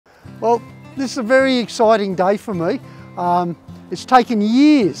Well, this is a very exciting day for me. It's taken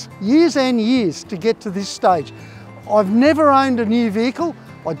years and years to get to this stage. I've never owned a new vehicle.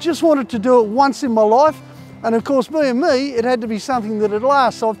 I just wanted to do it once in my life. And of course, being me, it had to be something that would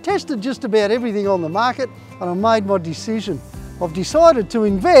last. So I've tested just about everything on the market and I've made my decision. I've decided to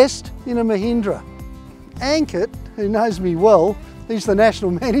invest in a Mahindra. Ankit, who knows me well, he's the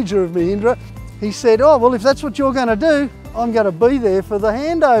national manager of Mahindra, he said, oh, well, if that's what you're going to do, I'm going to be there for the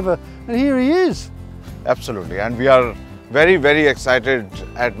handover. And here he is. Absolutely. And we are very, very excited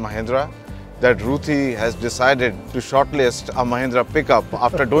at Mahindra that Roothy has decided to shortlist a Mahindra pickup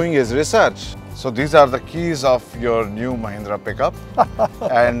after doing his research. So these are the keys of your new Mahindra pickup.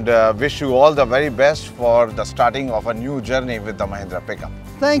 And wish you all the very best for the starting of a new journey with the Mahindra pickup.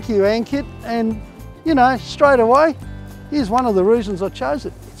 Thank you, Ankit. And, you know, straight away, here's one of the reasons I chose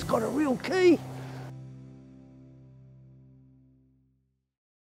it. It's got a real key.